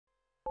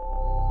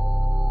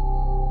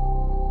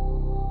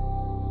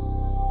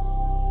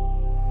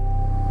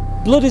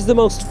Blood is the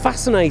most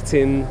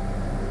fascinating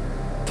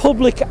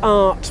public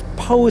art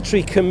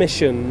poetry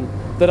commission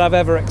that I've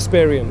ever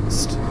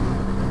experienced.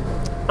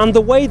 And the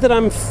way that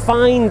I'm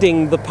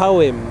finding the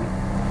poem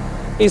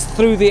is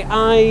through the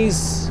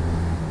eyes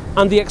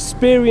and the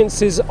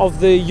experiences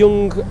of the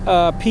young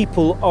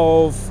people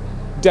of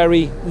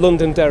Derry,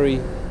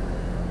 Londonderry.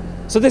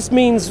 So this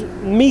means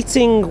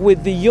meeting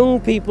with the young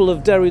people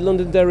of Derry,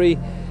 Londonderry,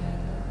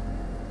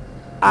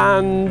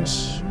 and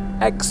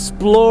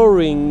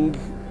exploring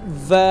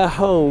their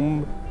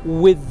home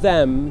with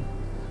them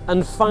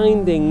and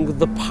finding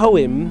the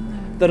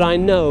poem that I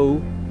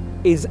know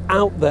is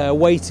out there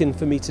waiting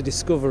for me to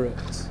discover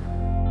it.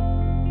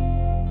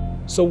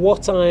 So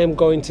what I am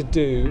going to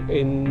do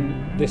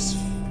in this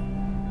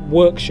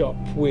workshop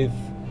with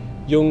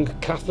young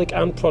Catholic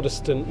and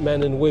Protestant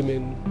men and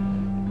women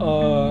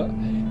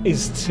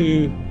is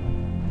to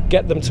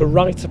get them to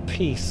write a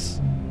piece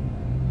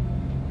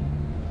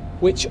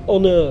which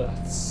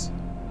unearths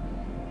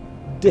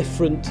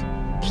different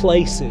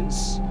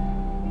places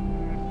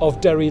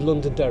of Derry,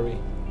 Londonderry.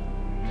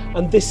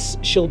 And this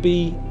shall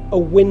be a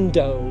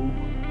window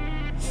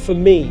for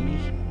me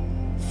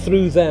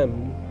through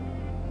them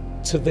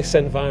to this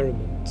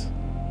environment.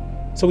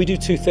 So we do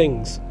two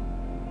things.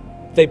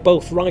 They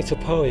both write a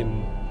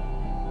poem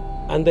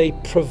and they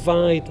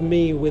provide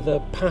me with a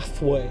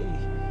pathway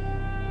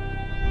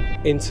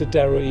into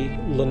Derry,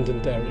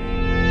 Londonderry.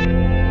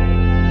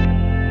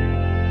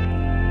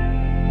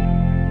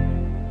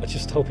 I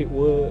just hope it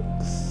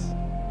works.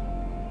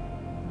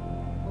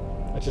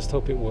 I just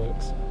hope it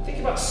works. Think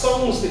about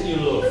songs that you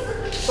love,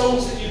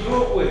 songs that you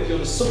grew up with.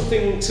 There's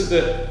something to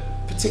the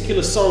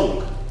particular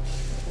song.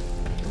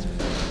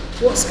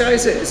 What sky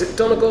is it? Is it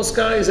Donegal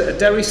sky? Is it a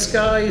Derry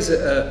sky? Is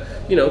it a,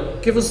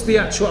 give us the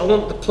actual, I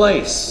want the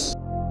place.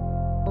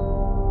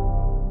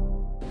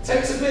 It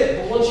takes a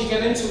bit, but once you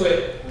get into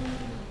it,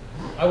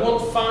 I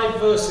want 5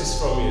 verses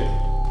from you.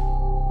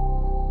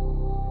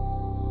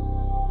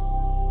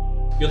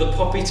 You're the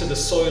poppy to the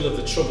soil of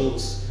the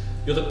troubles.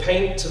 You're the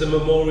paint to the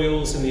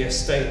memorials in the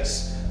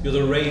estates. You're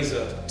the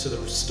razor to the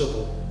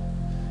stubble.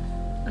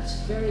 That's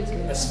very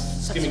good.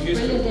 That's giving me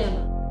brilliant.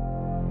 goosebumps.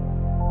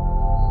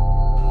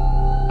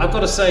 I've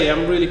got to say,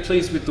 I'm really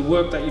pleased with the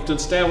work that you've done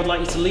today. I would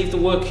like you to leave the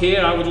work here.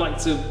 I would like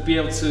to be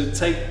able to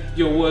take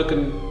your work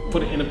and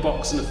put it in a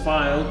box and a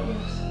file.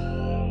 Yes.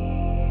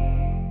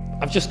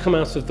 I've just come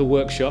out of the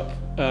workshop.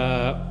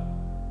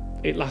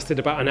 It lasted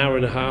about an hour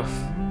and a half.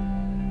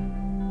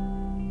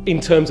 In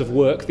terms of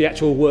work, the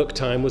actual work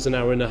time was an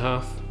hour and a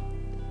half.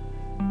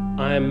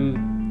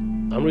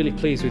 I'm really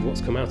pleased with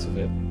what's come out of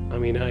it. I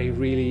mean, I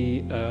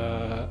really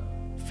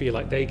feel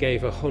like they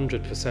gave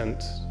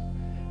 100%,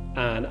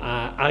 and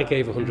I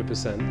gave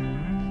 100%.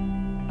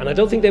 And I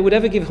don't think they would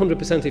ever give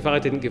 100% if I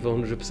didn't give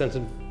 100%.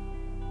 And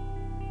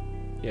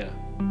yeah,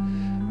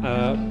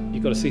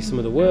 you've got to see some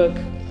of the work.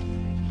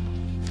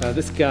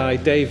 This guy,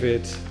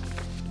 David,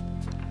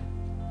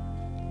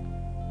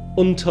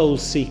 Untold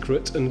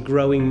Secret and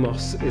Growing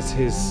Moss is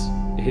his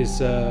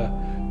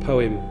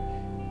poem.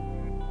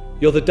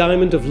 You're the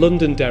diamond of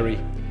Londonderry.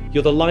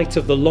 You're the light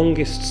of the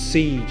longest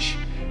siege.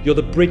 You're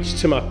the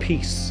bridge to my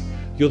peace.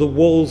 You're the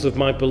walls of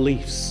my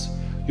beliefs.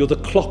 You're the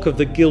clock of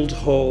the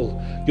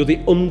Guildhall. You're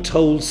the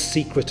untold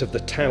secret of the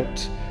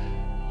tout.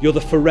 You're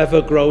the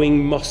forever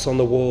growing moss on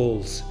the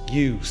walls.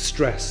 You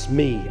stress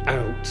me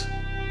out.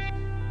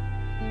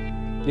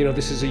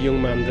 This is a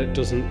young man that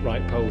doesn't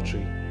write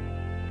poetry.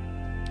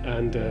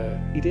 And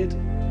he did.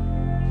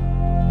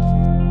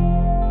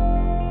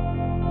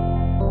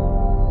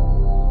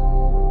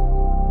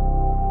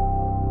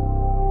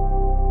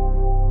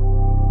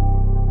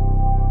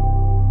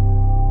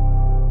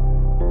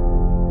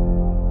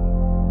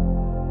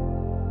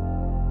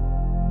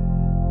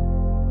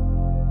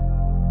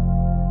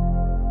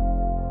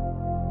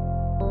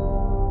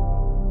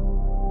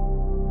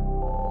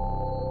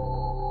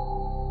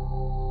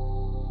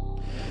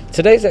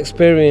 Today's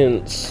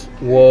experience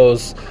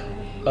was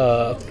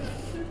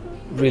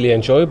really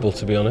enjoyable,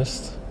 to be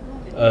honest.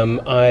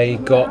 I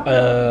got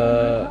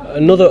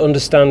another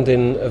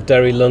understanding of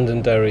Derry,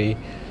 Londonderry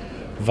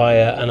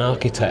via an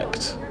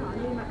architect,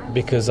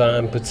 because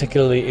I'm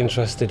particularly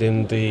interested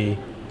in the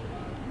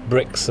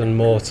bricks and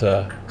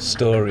mortar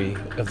story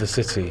of the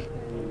city.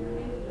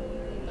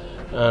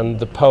 And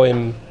the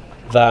poem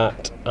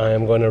that I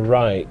am going to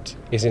write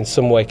is in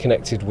some way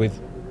connected with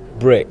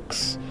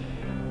bricks.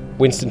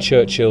 Winston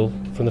Churchill,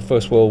 from the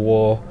First World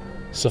War,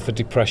 suffered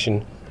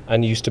depression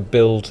and used to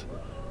build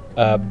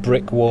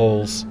brick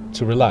walls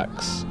to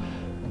relax.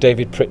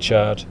 David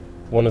Pritchard,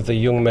 one of the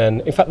young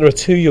men, in fact there are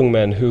 2 young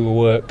men who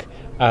work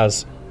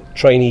as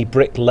trainee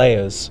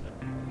bricklayers.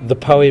 The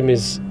poem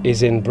is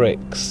in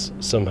bricks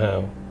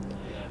somehow,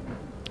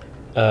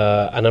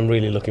 and I'm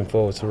really looking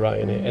forward to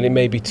writing it. And it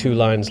may be 2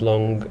 lines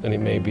long and it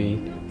may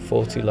be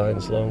 40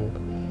 lines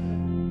long.